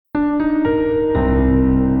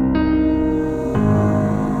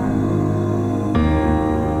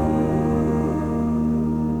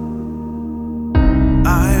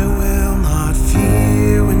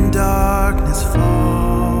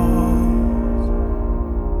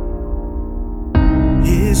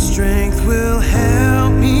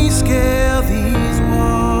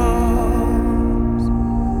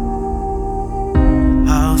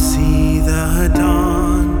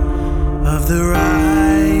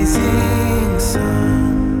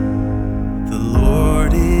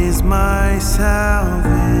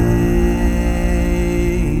salvation.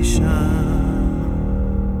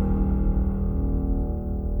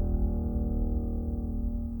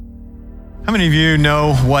 How many of you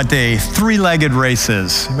know what a three-legged race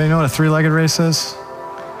is? Anybody know what a three-legged race is?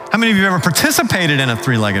 How many of you have ever participated in a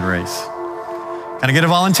three-legged race? Can I get a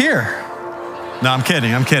volunteer? No, I'm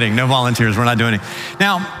kidding. No volunteers, we're not doing it.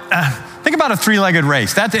 Now, think about a three-legged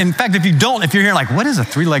race. In fact, if you're here like, what is a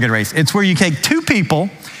three-legged race? It's where you take two people,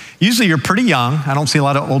 usually you're pretty young. I don't see a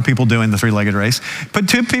lot of old people doing the three-legged race. Put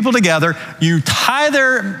two people together, you tie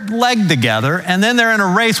their leg together, and then they're in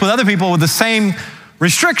a race with other people with the same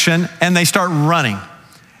restriction, and they start running.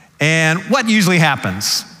 And what usually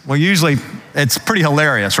happens? Well, usually it's pretty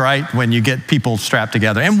hilarious, right? When you get people strapped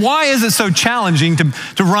together. And why is it so challenging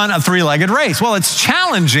to run a three-legged race? Well, it's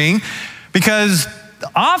challenging because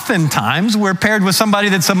oftentimes we're paired with somebody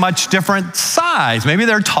that's a much different size. Maybe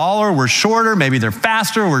they're taller, we're shorter, maybe they're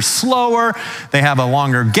faster, we're slower, they have a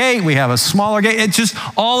longer gait, we have a smaller gait. It's just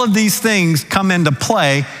all of these things come into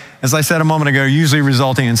play, as I said a moment ago, usually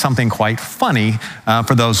resulting in something quite funny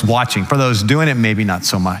for those watching. For those doing it, maybe not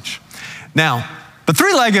so much. Now, the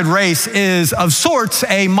three-legged race is of sorts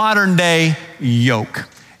a modern day yoke.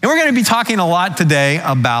 And we're going to be talking a lot today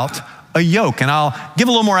about a yoke, and I'll give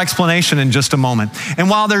a little more explanation in just a moment. And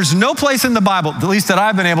while there's no place in the Bible, at least that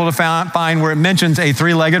I've been able to find where it mentions a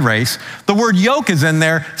three-legged race, the word yoke is in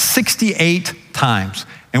there 68 times.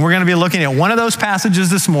 And we're going to be looking at one of those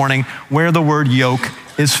passages this morning where the word yoke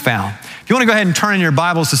is found. If you want to go ahead and turn in your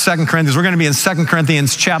Bibles to 2 Corinthians, we're going to be in 2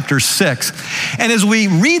 Corinthians chapter 6. And as we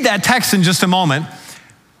read that text in just a moment,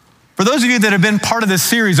 for those of you that have been part of this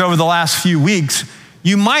series over the last few weeks,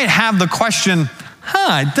 you might have the question,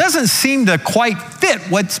 it doesn't seem to quite fit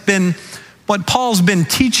what Paul's been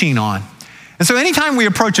teaching on. And so anytime we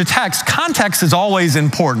approach a text, context is always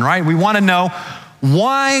important, right? We want to know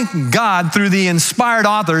why God, through the inspired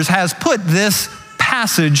authors, has put this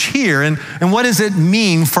passage here, and what does it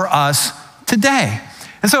mean for us today?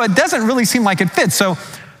 And so it doesn't really seem like it fits. So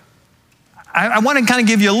I want to kind of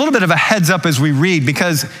give you a little bit of a heads up as we read,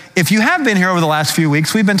 because if you have been here over the last few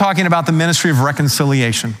weeks, we've been talking about the ministry of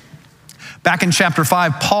reconciliation. Back in chapter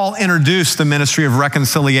 5, Paul introduced the ministry of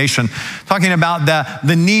reconciliation, talking about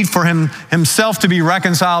the need for himself to be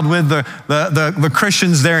reconciled with the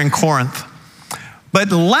Christians there in Corinth.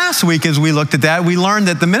 But last week, as we looked at that, we learned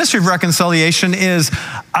that the ministry of reconciliation is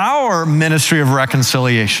our ministry of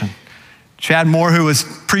reconciliation. Chad Moore, who was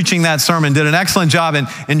preaching that sermon, did an excellent job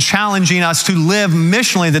in challenging us to live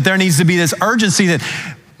missionally, that there needs to be this urgency that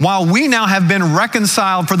while we now have been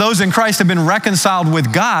reconciled, for those in Christ have been reconciled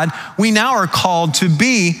with God, we now are called to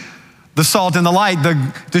be the salt and the light,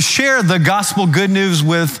 to share the gospel good news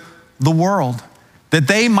with the world, that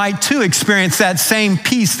they might too experience that same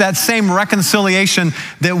peace, that same reconciliation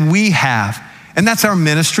that we have. And that's our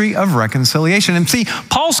ministry of reconciliation. And see,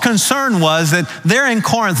 Paul's concern was that there in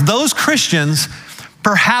Corinth, those Christians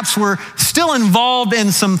perhaps were still involved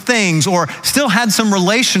in some things or still had some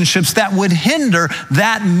relationships that would hinder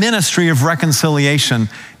that ministry of reconciliation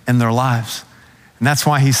in their lives. And that's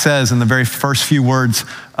why he says in the very first few words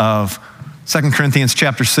of 2 Corinthians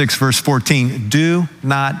chapter 6, verse 14, do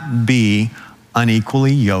not be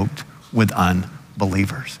unequally yoked with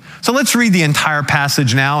unbelievers. So let's read the entire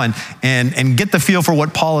passage now and get the feel for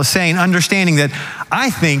what Paul is saying, understanding that I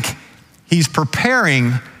think he's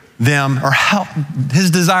preparing them, or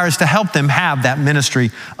his desire is to help them have that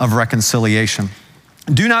ministry of reconciliation.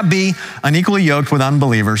 Do not be unequally yoked with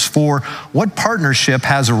unbelievers, for what partnership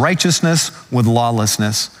has righteousness with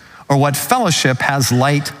lawlessness? Or what fellowship has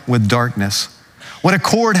light with darkness? What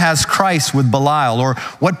accord has Christ with Belial? Or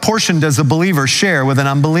what portion does a believer share with an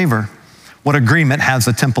unbeliever? What agreement has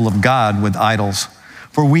the temple of God with idols?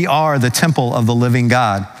 For we are the temple of the living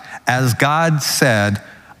God. As God said,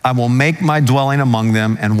 I will make my dwelling among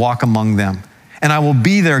them and walk among them. And I will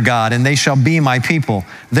be their God, and they shall be my people.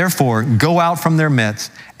 Therefore, go out from their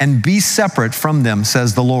midst and be separate from them,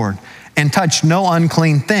 says the Lord, and touch no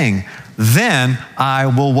unclean thing. Then I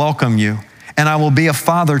will welcome you, and I will be a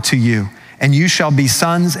father to you, and you shall be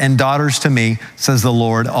sons and daughters to me, says the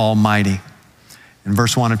Lord Almighty. In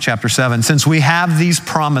verse 1 of chapter 7, since we have these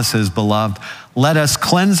promises, beloved, let us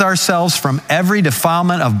cleanse ourselves from every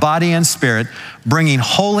defilement of body and spirit, bringing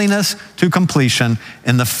holiness to completion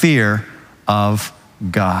in the fear of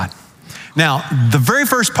God. Now, the very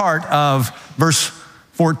first part of verse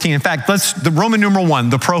 14, in fact, the Roman numeral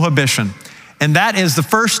 1, the prohibition. And that is the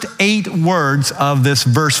first 8 words of this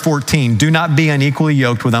verse 14. Do not be unequally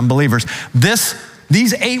yoked with unbelievers.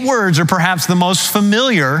 These 8 words are perhaps the most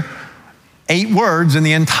familiar 8 words in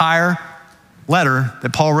the entire letter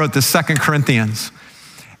that Paul wrote to 2 Corinthians.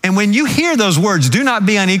 And when you hear those words, do not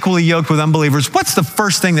be unequally yoked with unbelievers, what's the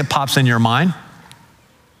first thing that pops in your mind?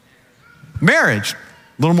 Marriage.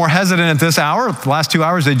 A little more hesitant at this hour. The last 2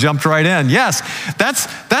 hours, they jumped right in. Yes,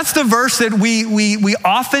 that's the verse that we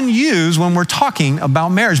often use when we're talking about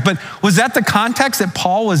marriage. But was that the context that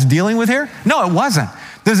Paul was dealing with here? No, it wasn't.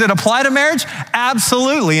 Does it apply to marriage?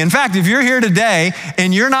 Absolutely. In fact, if you're here today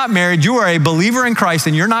and you're not married, you are a believer in Christ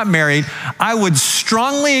and you're not married, I would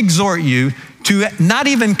strongly exhort you to not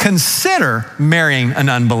even consider marrying an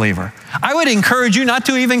unbeliever. I would encourage you not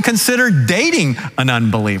to even consider dating an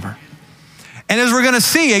unbeliever. And as we're going to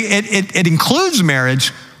see, it includes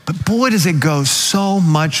marriage, but boy, does it go so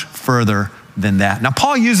much further than that. Now,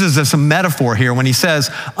 Paul uses this metaphor here when he says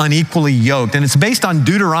unequally yoked, and it's based on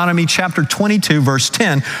Deuteronomy chapter 22, verse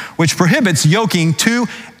 10, which prohibits yoking two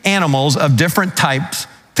animals of different types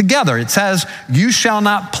together. It says, you shall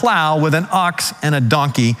not plow with an ox and a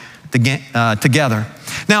donkey together.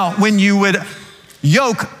 Now, when you would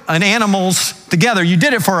yoke an animals together, you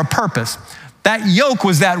did it for a purpose. That yoke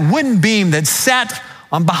was that wooden beam that sat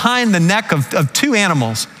on behind the neck of two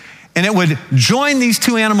animals, and it would join these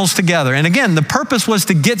two animals together. And again, the purpose was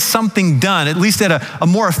to get something done, at least at a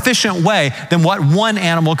more efficient way than what one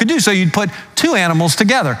animal could do. So you'd put two animals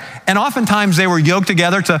together, and oftentimes they were yoked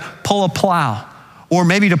together to pull a plow or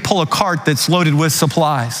maybe to pull a cart that's loaded with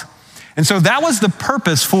supplies. And so that was the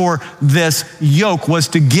purpose for this yoke, was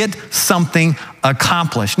to get something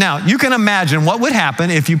accomplished. Now, you can imagine what would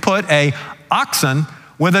happen if you put a oxen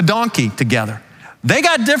with a donkey together. They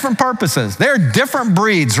got different purposes. They're different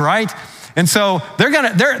breeds, right? And so they're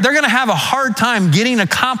gonna have a hard time getting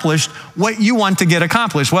accomplished what you want to get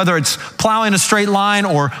accomplished, whether it's plowing a straight line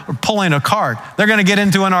or pulling a cart. They're gonna get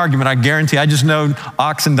into an argument, I guarantee. I just know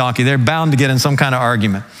ox and donkey. They're bound to get in some kind of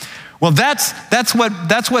argument. Well, that's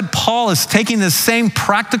what Paul is taking, this same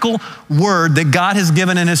practical word that God has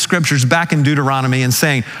given in his scriptures back in Deuteronomy and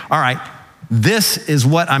saying, all right, this is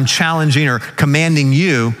what I'm challenging or commanding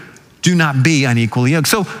you, do not be unequally yoked.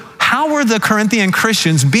 So how were the Corinthian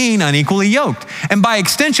Christians being unequally yoked? And by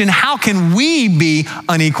extension, how can we be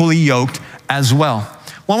unequally yoked as well?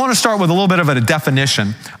 Well, I want to start with a little bit of a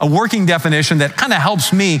definition, a working definition that kind of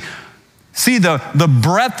helps me see the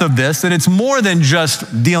breadth of this, that it's more than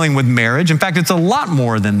just dealing with marriage. In fact, it's a lot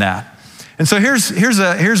more than that. And so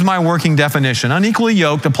here's my working definition. Unequally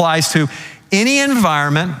yoked applies to any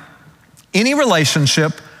environment, any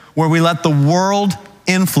relationship where we let the world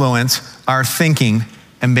influence our thinking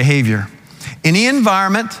and behavior. Any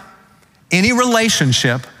environment, any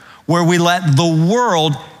relationship where we let the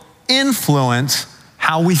world influence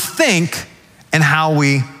how we think and how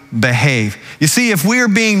we behave. You see, if we are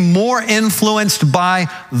being more influenced by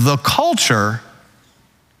the culture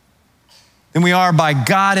than we are by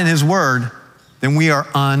God and his word, then we are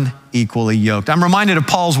unequally yoked. I'm reminded of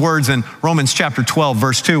Paul's words in Romans chapter 12,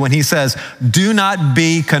 verse 2, when he says, do not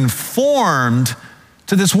be conformed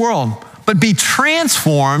to this world, but be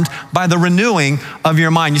transformed by the renewing of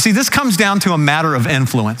your mind. You see, this comes down to a matter of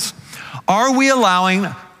influence. Are we allowing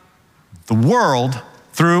the world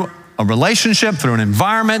through a relationship, through an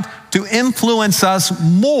environment, to influence us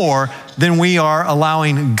more than we are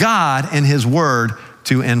allowing God and his word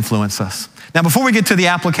to influence us? Now, before we get to the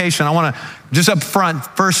application, I want to just up front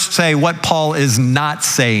first say what Paul is not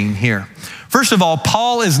saying here. First of all,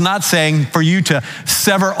 Paul is not saying for you to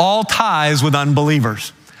sever all ties with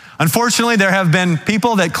unbelievers. Unfortunately, there have been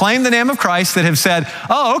people that claim the name of Christ that have said,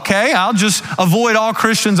 oh, okay, I'll just avoid all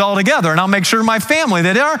Christians altogether, and I'll make sure my family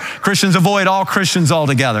that are Christians avoid all Christians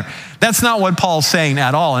altogether. That's not what Paul's saying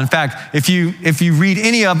at all. In fact, if you read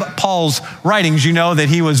any of Paul's writings, you know that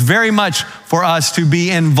he was very much for us to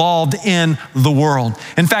be involved in the world.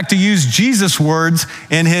 In fact, to use Jesus' words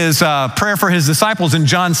in his prayer for his disciples in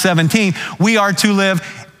John 17, we are to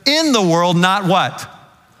live in the world, not what?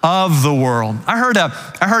 Of the world. I heard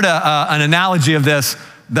an analogy of this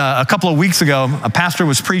a couple of weeks ago. A pastor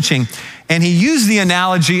was preaching, and he used the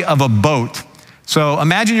analogy of a boat. So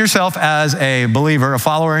imagine yourself as a believer, a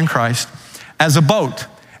follower in Christ, as a boat.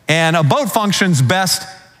 And a boat functions best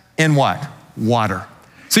in what? Water.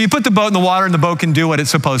 So you put the boat in the water, and the boat can do what it's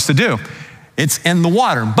supposed to do. It's in the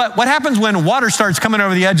water. But what happens when water starts coming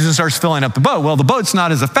over the edges and starts filling up the boat? Well, the boat's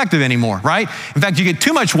not as effective anymore, right? In fact, you get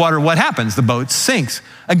too much water, what happens? The boat sinks.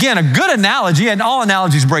 Again, a good analogy, and all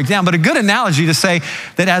analogies break down, but a good analogy to say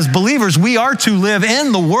that as believers, we are to live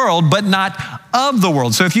in the world, but not of the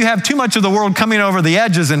world. So if you have too much of the world coming over the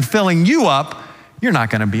edges and filling you up, you're not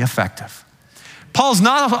going to be effective. Paul's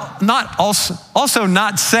also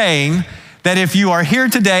not saying that if you are here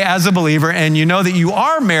today as a believer and you know that you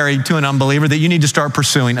are married to an unbeliever, that you need to start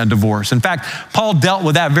pursuing a divorce. In fact, Paul dealt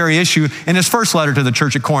with that very issue in his first letter to the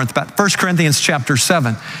church at Corinth, about 1 Corinthians chapter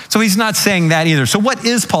 7. So he's not saying that either. So what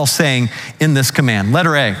is Paul saying in this command?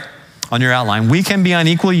 Letter A on your outline. We can be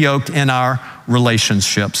unequally yoked in our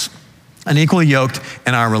relationships. Unequally yoked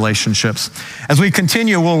in our relationships. As we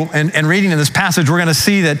continue and reading in this passage, we're going to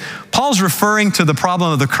see that Paul's referring to the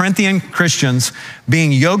problem of the Corinthian Christians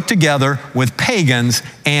being yoked together with pagans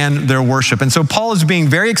and their worship. And so Paul is being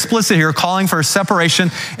very explicit here, calling for a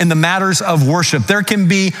separation in the matters of worship. There can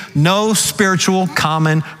be no spiritual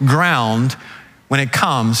common ground when it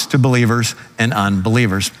comes to believers and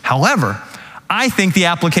unbelievers. However, I think the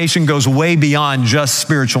application goes way beyond just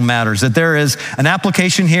spiritual matters, that there is an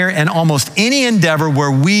application here in almost any endeavor where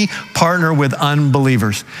we partner with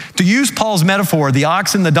unbelievers. To use Paul's metaphor, the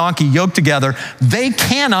ox and the donkey yoked together, they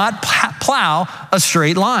cannot plow a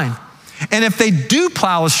straight line. And if they do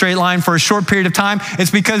plow a straight line for a short period of time, it's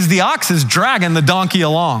because the ox is dragging the donkey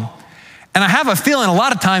along. And I have a feeling a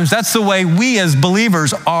lot of times that's the way we as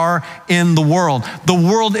believers are in the world. The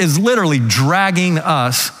world is literally dragging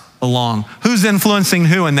us along. Who's influencing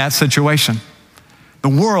who in that situation? The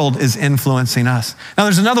world is influencing us. Now,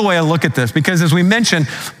 there's another way to look at this, because as we mentioned,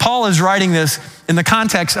 Paul is writing this in the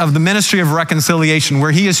context of the ministry of reconciliation,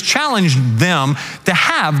 where he has challenged them to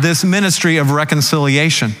have this ministry of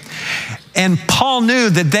reconciliation. And Paul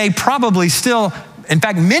knew that they probably still, in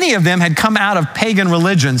fact, many of them had come out of pagan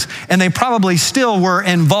religions, and they probably still were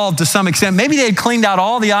involved to some extent. Maybe they had cleaned out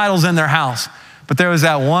all the idols in their house, but there was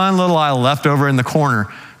that one little idol left over in the corner.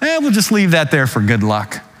 We'll just leave that there for good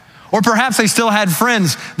luck. Or perhaps they still had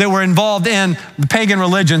friends that were involved in the pagan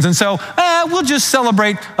religions. And so we'll just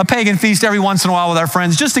celebrate a pagan feast every once in a while with our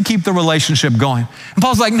friends just to keep the relationship going. And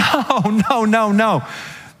Paul's like, no.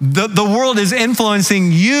 The world is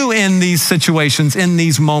influencing you in these situations, in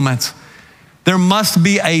these moments. There must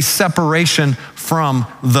be a separation from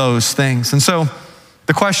those things. And so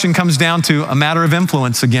the question comes down to a matter of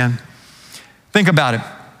influence again. Think about it.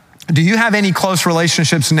 Do you have any close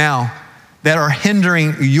relationships now that are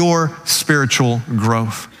hindering your spiritual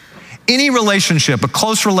growth? Any relationship, a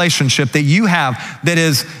close relationship that you have that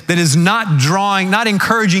is not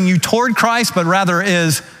encouraging you toward Christ, but rather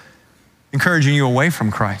is encouraging you away from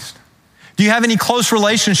Christ? Do you have any close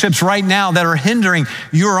relationships right now that are hindering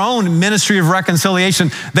your own ministry of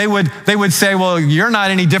reconciliation? They would say, well, you're not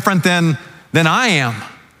any different than I am.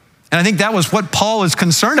 And I think that was what Paul was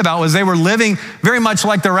concerned about, was they were living very much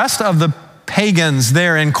like the rest of the pagans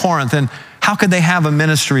there in Corinth. And how could they have a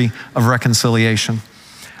ministry of reconciliation?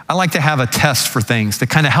 I like to have a test for things to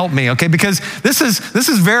kind of help me, okay? Because this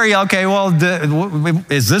is very, okay, well,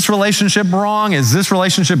 is this relationship wrong? Is this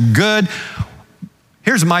relationship good?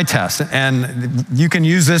 Here's my test, and you can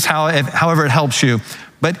use this however it helps you.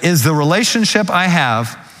 But is the relationship I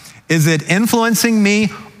have, is it influencing me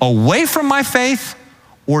away from my faith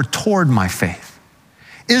or toward my faith?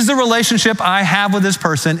 Is the relationship I have with this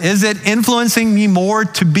person, is it influencing me more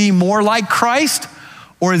to be more like Christ,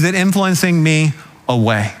 or is it influencing me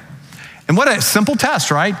away? And what a simple test,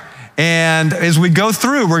 right? And as we go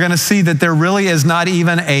through, we're going to see that there really is not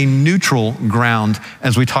even a neutral ground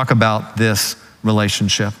as we talk about this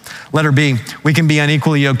relationship. Letter B, we can be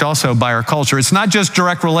unequally yoked also by our culture. It's not just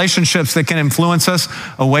direct relationships that can influence us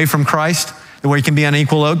away from Christ, where we can be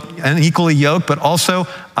unequally yoked, but also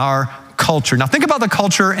our culture. Now think about the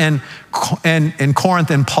culture in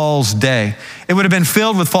Corinth in Paul's day. It would have been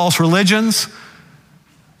filled with false religions,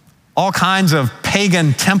 all kinds of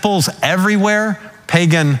pagan temples everywhere,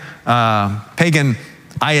 pagan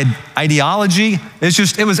ideology.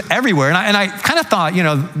 It was everywhere. And I kind of thought,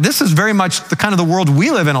 this is very much the kind of the world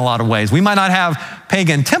we live in a lot of ways. We might not have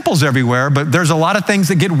pagan temples everywhere, but there's a lot of things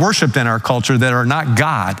that get worshiped in our culture that are not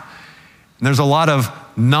God. And there's a lot of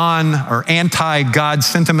non or anti-God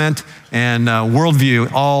sentiment and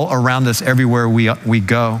worldview all around us everywhere we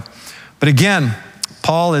go. But again,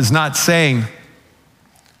 Paul is not saying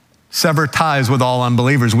sever ties with all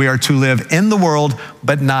unbelievers. We are to live in the world,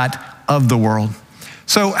 but not of the world.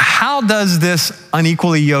 So how does this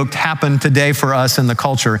unequally yoked happen today for us in the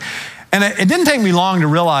culture? And it didn't take me long to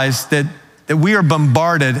realize that we are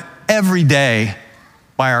bombarded every day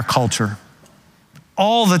by our culture.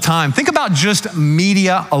 All the time. Think about just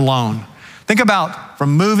media alone. Think about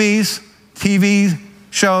from movies, TV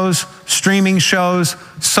shows, streaming shows,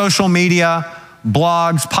 social media,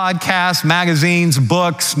 blogs, podcasts, magazines,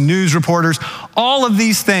 books, news reporters, all of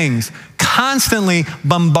these things constantly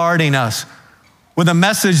bombarding us with a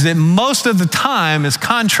message that most of the time is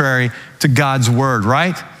contrary to God's word,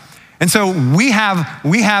 right? And so we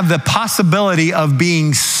have the possibility of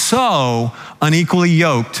being so so unequally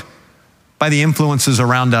yoked by the influences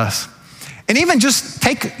around us. And even just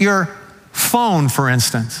take your phone, for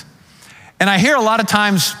instance. And I hear a lot of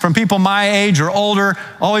times from people my age or older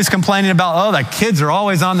always complaining about, oh, the kids are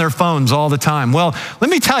always on their phones all the time. Well, let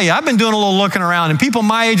me tell you, I've been doing a little looking around, and people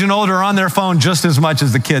my age and older are on their phone just as much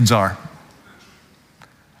as the kids are.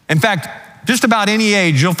 In fact, just about any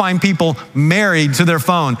age, you'll find people married to their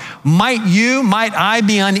phone. Might I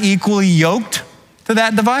be unequally yoked to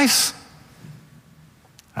that device?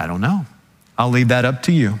 I don't know. I'll leave that up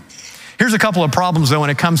to you. Here's a couple of problems, though, when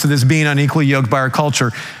it comes to this being unequally yoked by our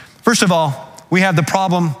culture. First of all, we have the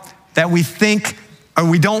problem that we think or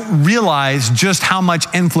we don't realize just how much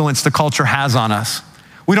influence the culture has on us.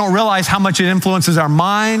 We don't realize how much it influences our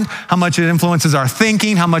mind, how much it influences our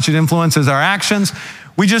thinking, how much it influences our actions.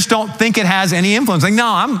 We just don't think it has any influence. Like, no,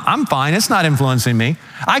 I'm fine. It's not influencing me.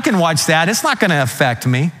 I can watch that. It's not going to affect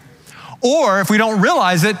me. Or if we don't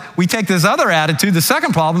realize it, we take this other attitude. The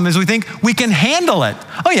second problem is we think we can handle it.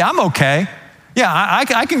 Oh yeah, I'm okay. Yeah,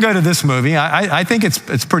 I can go to this movie. I think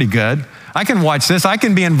it's pretty good. I can watch this. I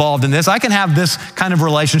can be involved in this. I can have this kind of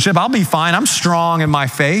relationship. I'll be fine. I'm strong in my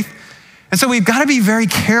faith. And so we've got to be very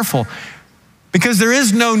careful because there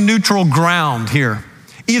is no neutral ground here.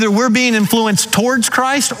 Either we're being influenced towards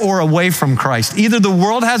Christ or away from Christ. Either the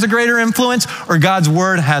world has a greater influence or God's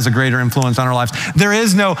word has a greater influence on our lives. There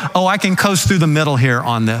is no, I can coast through the middle here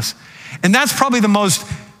on this. And that's probably the most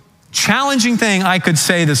challenging thing I could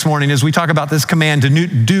say this morning as we talk about this command to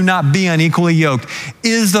do not be unequally yoked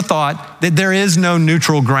is the thought that there is no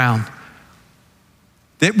neutral ground.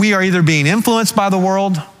 That we are either being influenced by the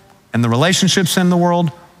world and the relationships in the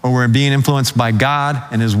world, or we're being influenced by God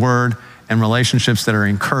and his word and relationships that are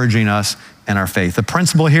encouraging us in our faith. The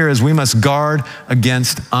principle here is we must guard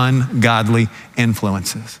against ungodly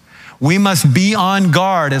influences. We must be on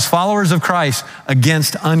guard as followers of Christ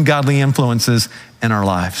against ungodly influences in our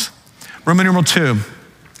lives. Roman numeral 2,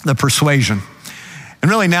 the persuasion. And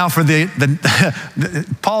really now for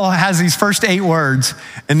Paul has these first 8 words,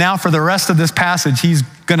 and now for the rest of this passage, he's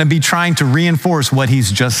gonna be trying to reinforce what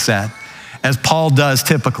he's just said, as Paul does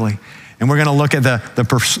typically. And we're gonna look at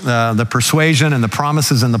the persuasion and the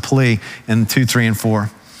promises and the plea in 2, 3, and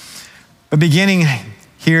 4. But beginning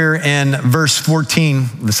here in verse 14,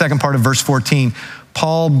 the second part of verse 14,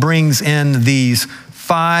 Paul brings in these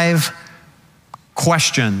 5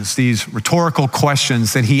 questions, these rhetorical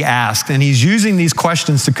questions that he asked. And he's using these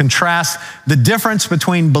questions to contrast the difference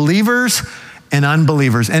between believers and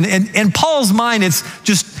unbelievers. And in Paul's mind, it's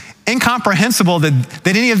just incomprehensible that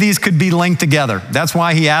any of these could be linked together. That's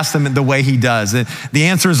why he asked them the way he does. The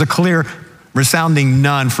answer is a clear, resounding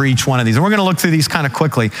none for each one of these. And we're going to look through these kind of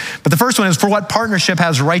quickly. But the first one is, for what partnership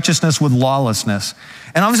has righteousness with lawlessness?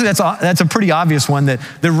 And obviously that's a pretty obvious one, that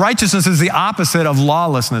the righteousness is the opposite of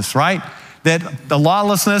lawlessness, right? That the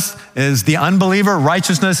lawlessness is the unbeliever,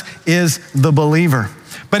 righteousness is the believer.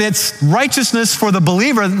 But it's righteousness for the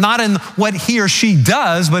believer, not in what he or she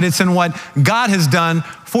does, but it's in what God has done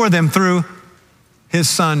for them through his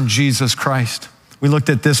son, Jesus Christ. We looked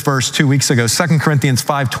at this verse 2 weeks ago, 2 Corinthians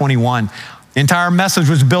 5:21. The entire message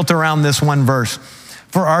was built around this one verse.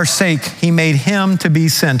 For our sake, he made him to be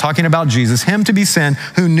sin, talking about Jesus, him to be sin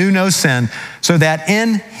who knew no sin, so that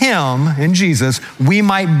in him, in Jesus, we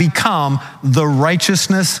might become the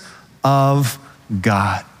righteousness of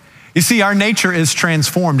God. You see, our nature is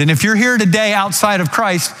transformed. And if you're here today outside of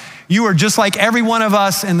Christ, you are just like every one of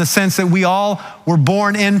us in the sense that we all were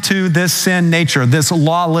born into this sin nature, this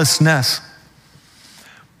lawlessness.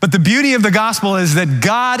 But the beauty of the gospel is that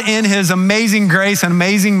God, in his amazing grace and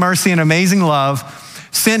amazing mercy and amazing love,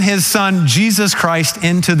 sent his son, Jesus Christ,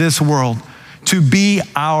 into this world to be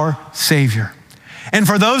our Savior. And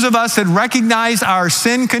for those of us that recognize our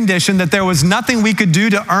sin condition, that there was nothing we could do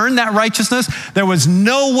to earn that righteousness, there was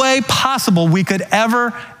no way possible we could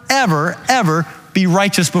ever be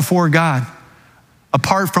righteous before God,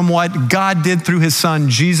 apart from what God did through his son,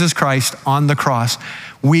 Jesus Christ, on the cross.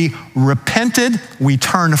 We repented, we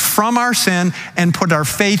turned from our sin, and put our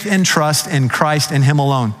faith and trust in Christ and him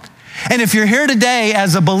alone. And if you're here today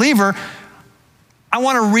as a believer, I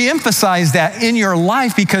want to reemphasize that in your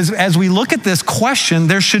life, because as we look at this question,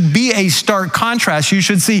 there should be a stark contrast. You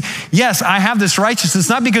should see, yes, I have this righteousness,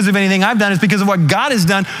 not because of anything I've done, it's because of what God has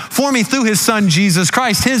done for me through his son, Jesus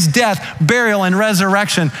Christ, his death, burial, and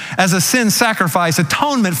resurrection as a sin sacrifice,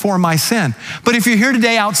 atonement for my sin. But if you're here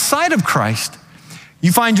today outside of Christ,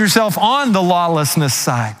 you find yourself on the lawlessness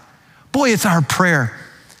side. Boy, it's our prayer,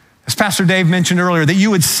 as Pastor Dave mentioned earlier, that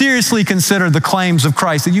you would seriously consider the claims of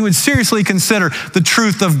Christ, that you would seriously consider the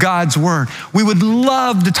truth of God's word. We would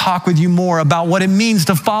love to talk with you more about what it means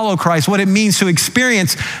to follow Christ, what it means to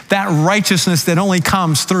experience that righteousness that only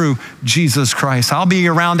comes through Jesus Christ. I'll be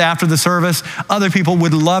around after the service. Other people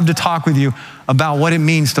would love to talk with you about what it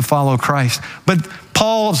means to follow Christ. But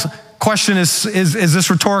Paul's question is this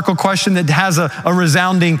rhetorical question that has a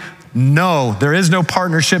resounding no. There is no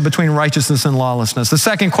partnership between righteousness and lawlessness. The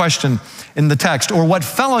second question in the text, or what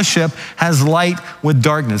fellowship has light with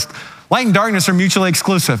darkness? Light and darkness are mutually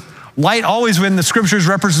exclusive. Light always in the scriptures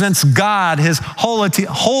represents God, his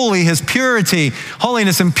holy, his purity,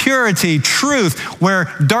 holiness and purity, truth, where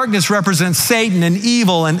darkness represents Satan and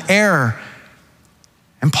evil and error.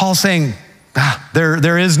 And Paul's saying,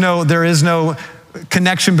 there is no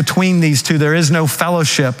connection between these two. There is no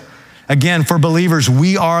fellowship. Again, for believers,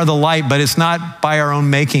 we are the light, but it's not by our own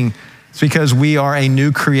making. It's because we are a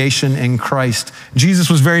new creation in Christ. Jesus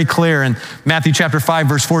was very clear in Matthew chapter 5,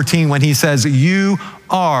 verse 14, when he says, you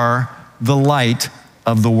are the light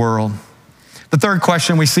of the world. The third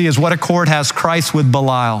question we see is, what accord has Christ with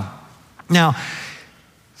Belial? Now,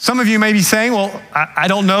 some of you may be saying, well, I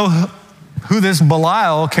don't know who this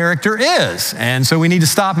Belial character is. And so we need to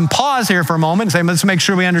stop and pause here for a moment and say, let's make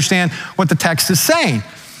sure we understand what the text is saying.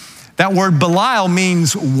 That word Belial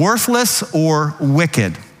means worthless or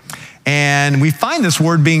wicked. And we find this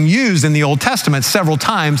word being used in the Old Testament several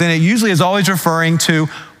times, and it usually is always referring to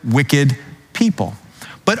wicked people.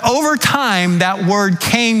 But over time, that word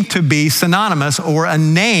came to be synonymous or a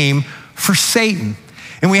name for Satan.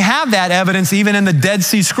 And we have that evidence even in the Dead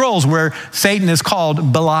Sea Scrolls where Satan is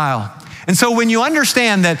called Belial. And so when you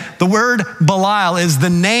understand that the word Belial is the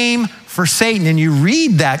name for Satan, and you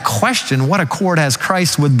read that question, what accord has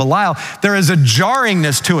Christ with Belial? There is a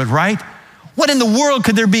jarringness to it, right? What in the world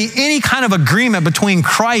could there be any kind of agreement between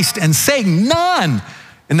Christ and Satan? None.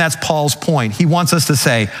 And that's Paul's point. He wants us to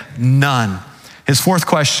say none. His fourth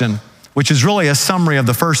question, which is really a summary of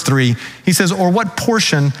the first three, he says, or what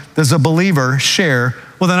portion does a believer share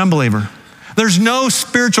with an unbeliever? There's no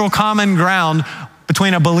spiritual common ground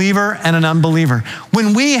between a believer and an unbeliever.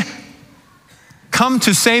 When we come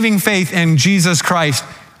to saving faith in Jesus Christ,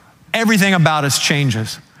 everything about us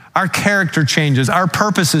changes. Our character changes, our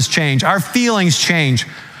purposes change, our feelings change,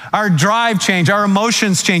 our drive change, our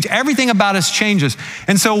emotions change, everything about us changes.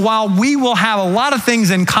 And so while we will have a lot of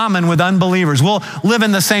things in common with unbelievers, we'll live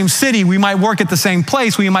in the same city, we might work at the same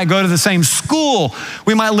place, we might go to the same school,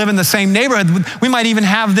 we might live in the same neighborhood, we might even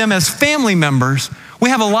have them as family members. We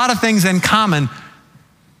have a lot of things in common.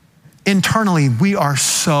 Internally, we are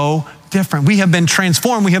so different. We have been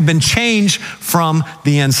transformed. We have been changed from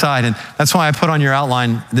the inside. And that's why I put on your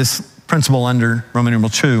outline this principle under Roman numeral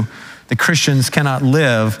 2, that Christians cannot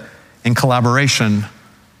live in collaboration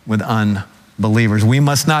with unbelievers. We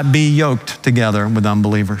must not be yoked together with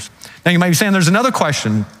unbelievers. Now you might be saying there's another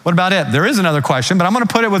question. What about it? There is another question, but I'm going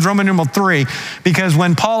to put it with Roman numeral 3, because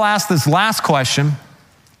when Paul asked this last question,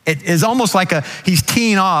 it is almost like he's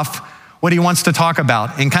teeing off what he wants to talk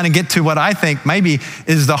about and kind of get to what I think maybe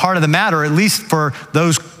is the heart of the matter, at least for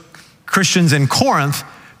those Christians in Corinth,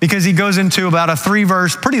 because he goes into about a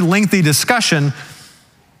 3-verse, pretty lengthy discussion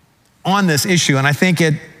on this issue. And I think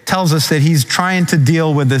it tells us that he's trying to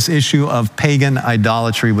deal with this issue of pagan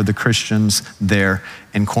idolatry with the Christians there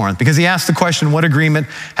in Corinth. Because he asked the question, what agreement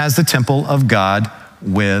has the temple of God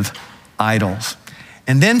with idols?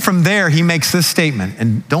 And then from there, he makes this statement,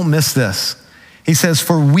 and don't miss this. He says,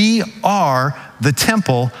 for we are the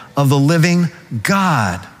temple of the living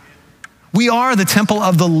God. We are the temple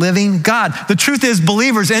of the living God. The truth is,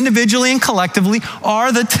 believers individually and collectively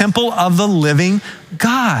are the temple of the living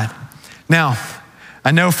God. Now, I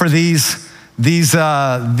know for these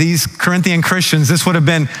Corinthian Christians, this would have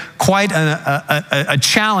been quite a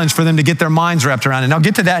challenge for them to get their minds wrapped around it. And I'll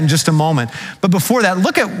get to that in just a moment. But before that,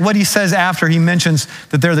 look at what he says after he mentions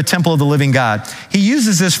that they're the temple of the living God. He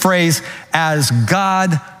uses this phrase, as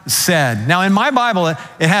God said. Now in my Bible, it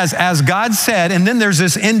has as God said, and then there's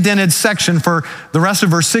this indented section for the rest of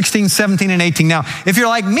verse 16, 17, and 18. Now, if you're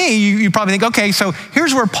like me, you probably think, okay, so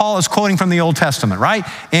here's where Paul is quoting from the Old Testament, right?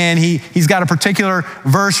 And he's got a particular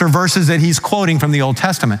verse or verses that he's quoting from the Old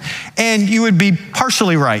Testament. And you would be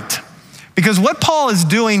partially right. Because what Paul is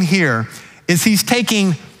doing here is he's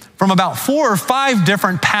taking from about 4 or 5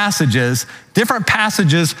 different passages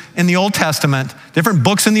in the Old Testament, different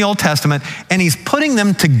books in the Old Testament, and he's putting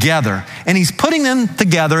them together. And he's putting them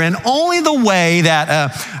together in only the way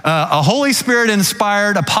that a Holy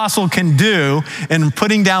Spirit-inspired apostle can do in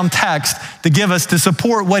putting down text to give us to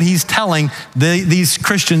support what he's telling these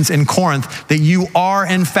Christians in Corinth, that you are,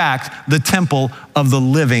 in fact, the temple of the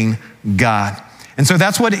living God. And so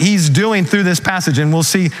that's what he's doing through this passage. And we'll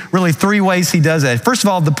see really 3 ways he does that. First of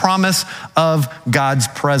all, the promise of God's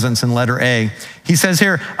presence in letter A. He says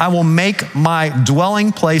here, I will make my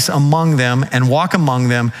dwelling place among them and walk among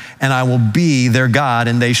them, and I will be their God,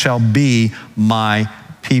 and they shall be my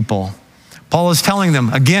people. Paul is telling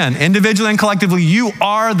them, again, individually and collectively, you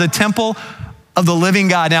are the temple of the living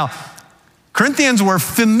God. Now, Corinthians were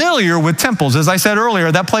familiar with temples. As I said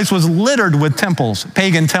earlier, that place was littered with temples,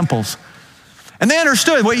 pagan temples. And they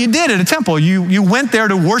understood what you did at a temple. You went there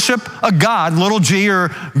to worship a god, little g, or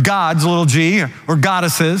gods, little g, or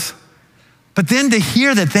goddesses. But then to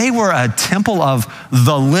hear that they were a temple of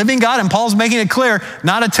the living God, and Paul's making it clear,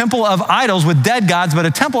 not a temple of idols with dead gods, but a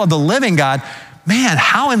temple of the living God. Man,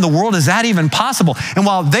 how in the world is that even possible? And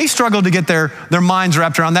while they struggled to get their minds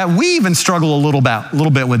wrapped around that, we even struggle a little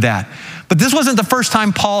bit with that. But this wasn't the first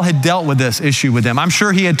time Paul had dealt with this issue with them. I'm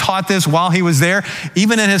sure he had taught this while he was there.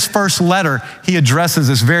 Even in his first letter, he addresses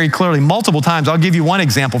this very clearly multiple times. I'll give you one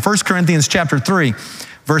example. 1 Corinthians chapter 3,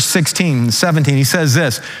 verse 16 and 17, he says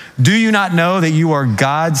this, do you not know that you are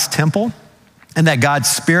God's temple and that God's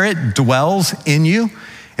Spirit dwells in you?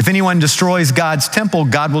 If anyone destroys God's temple,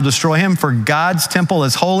 God will destroy him, for God's temple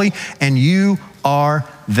is holy, and you are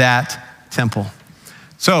that temple.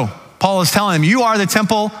 So Paul is telling them, you are the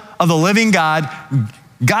temple of the living God.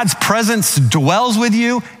 God's presence dwells with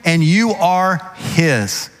you, and you are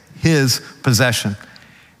his possession.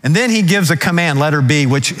 And then he gives a command, letter B,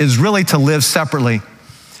 which is really to live separately.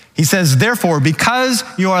 He says, therefore, because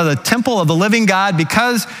you are the temple of the living God,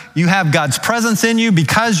 because you have God's presence in you,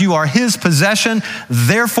 because you are his possession,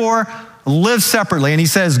 therefore live separately. And he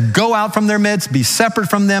says, go out from their midst, be separate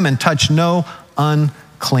from them, and touch no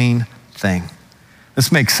unclean thing.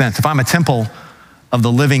 This makes sense. If I'm a temple of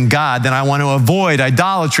the living God, then I want to avoid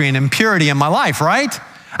idolatry and impurity in my life, right?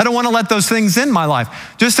 I don't want to let those things in my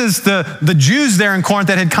life. Just as the Jews there in Corinth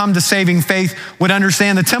that had come to saving faith would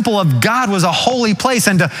understand the temple of God was a holy place,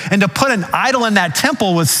 and to put an idol in that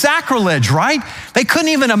temple was sacrilege, right? They couldn't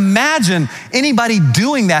even imagine anybody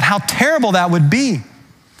doing that, how terrible that would be.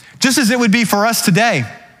 Just as it would be for us today.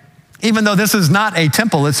 Even though this is not a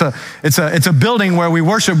temple, it's a building where we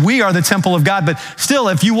worship. We are the temple of God. But still,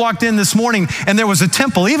 if you walked in this morning and there was a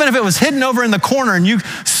temple, even if it was hidden over in the corner and you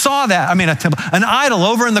saw that, an idol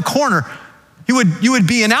over in the corner, you would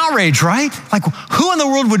be in outrage, right? Like, who in the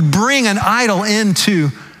world would bring an idol into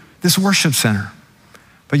this worship center?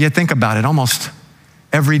 But yet think about it, almost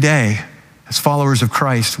every day as followers of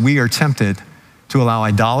Christ, we are tempted to allow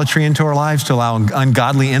idolatry into our lives, to allow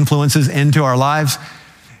ungodly influences into our lives.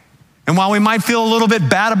 And while we might feel a little bit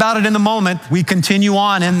bad about it in the moment, we continue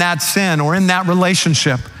on in that sin or in that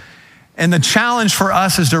relationship. And the challenge for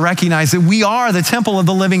us is to recognize that we are the temple of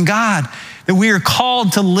the living God, that we are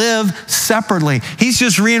called to live separately. He's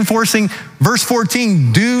just reinforcing verse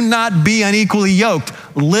 14, do not be unequally yoked.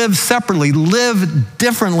 Live separately, live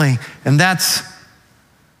differently. And that's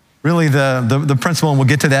really the principle, and we'll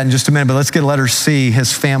get to that in just a minute, but let's get letter C,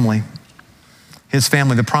 his family. His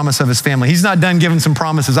family, the promise of his family. He's not done giving some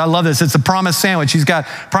promises. I love this. It's a promise sandwich. He's got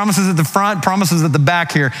promises at the front, promises at the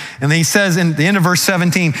back here. And he says in the end of verse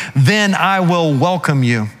 17, then I will welcome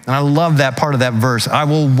you. And I love that part of that verse. I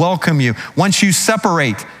will welcome you. Once you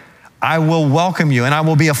separate, I will welcome you, and I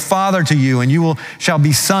will be a father to you, and you shall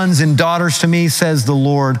be sons and daughters to me, says the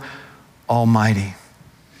Lord Almighty.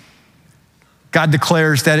 God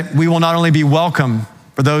declares that we will not only be welcomed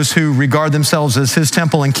for those who regard themselves as his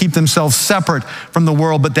temple and keep themselves separate from the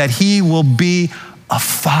world, but that he will be a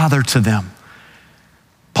father to them.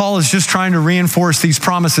 Paul is just trying to reinforce these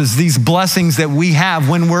promises, these blessings that we have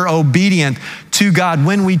when we're obedient to God,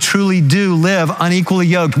 when we truly do live unequally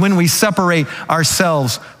yoked, when we separate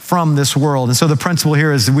ourselves from this world. And so the principle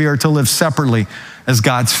here is that we are to live separately as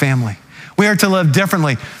God's family. We are to live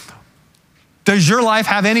differently. Does your life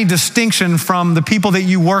have any distinction from the people that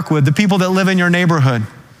you work with, the people that live in your neighborhood?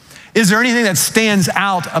 Is there anything that stands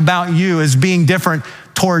out about you as being different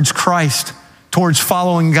towards Christ, towards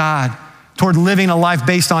following God, toward living a life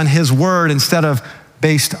based on his word instead of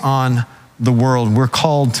based on the world? We're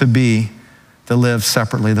called to live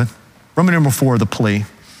separately. Roman number 4, the plea.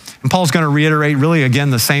 And Paul's going to reiterate really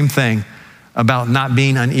again the same thing about not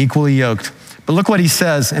being unequally yoked. But look what he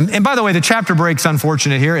says. And by the way, the chapter break's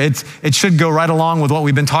unfortunate here. It should go right along with what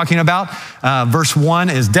we've been talking about. Verse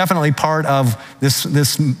 1 is definitely part of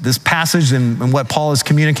this passage and what Paul is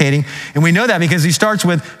communicating. And we know that because he starts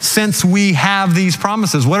with, since we have these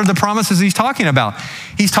promises. What are the promises he's talking about?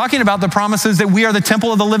 He's talking about the promises that we are the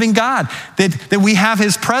temple of the living God, that we have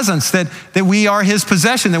his presence, that we are his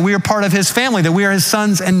possession, that we are part of his family, that we are his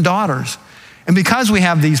sons and daughters. And because we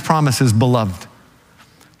have these promises, beloved,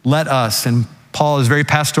 let us, and Paul is very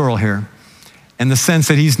pastoral here, in the sense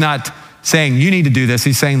that he's not saying, you need to do this.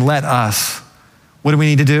 He's saying, let us. What do we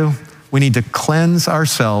need to do? We need to cleanse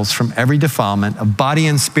ourselves from every defilement of body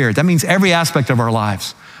and spirit. That means every aspect of our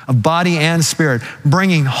lives, of body and spirit,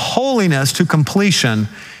 bringing holiness to completion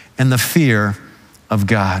in the fear of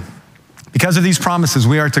God. Because of these promises,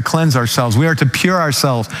 we are to cleanse ourselves. We are to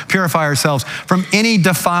purify ourselves from any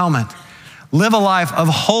defilement. Live a life of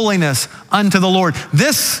holiness unto the Lord.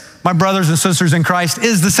 This, my brothers and sisters in Christ,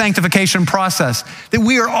 is the sanctification process that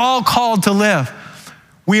we are all called to live.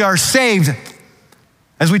 We are saved,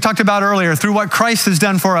 as we talked about earlier, through what Christ has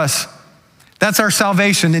done for us. That's our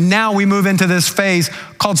salvation. And now we move into this phase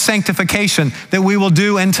called sanctification that we will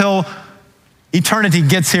do until eternity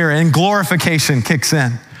gets here and glorification kicks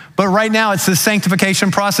in. But right now it's the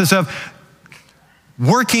sanctification process of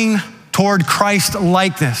working toward Christ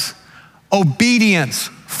likeness. Obedience,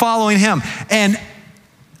 following him. And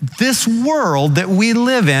this world that we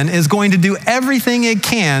live in is going to do everything it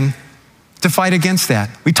can to fight against that.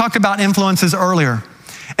 We talked about influences earlier.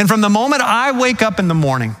 And from the moment I wake up in the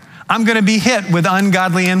morning, I'm going to be hit with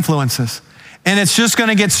ungodly influences. And it's just going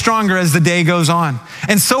to get stronger as the day goes on.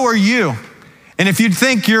 And so are you. And if you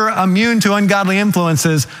think you're immune to ungodly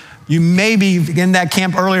influences, you may be in that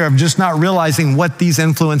camp earlier of just not realizing what these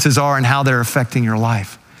influences are and how they're affecting your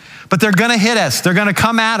life. But they're going to hit us. They're going to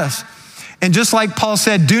come at us. And just like Paul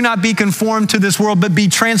said, do not be conformed to this world, but be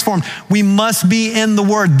transformed. We must be in the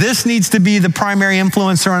Word. This needs to be the primary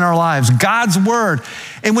influencer in our lives, God's Word.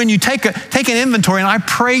 And when you take an inventory, and I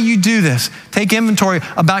pray you do this, take inventory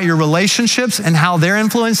about your relationships and how they're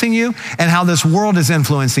influencing you and how this world is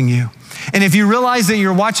influencing you. And if you realize that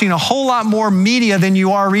you're watching a whole lot more media than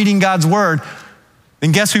you are reading God's Word,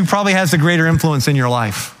 then guess who probably has the greater influence in your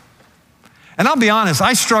life? And I'll be honest,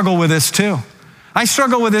 I struggle with this too.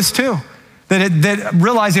 That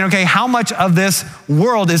realizing, okay, how much of this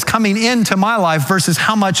world is coming into my life versus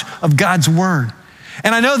how much of God's Word.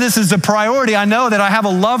 And I know this is a priority. I know that I have a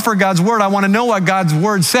love for God's Word. I want to know what God's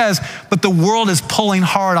Word says, but the world is pulling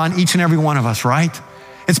hard on each and every one of us, right?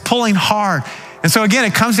 It's pulling hard. And so again,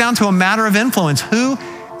 it comes down to a matter of influence. Who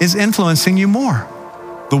is influencing you more?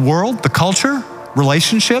 The world, the culture,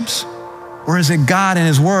 relationships? Or is it God and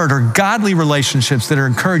his Word or godly relationships that are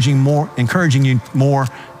encouraging you more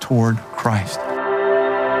toward Christ?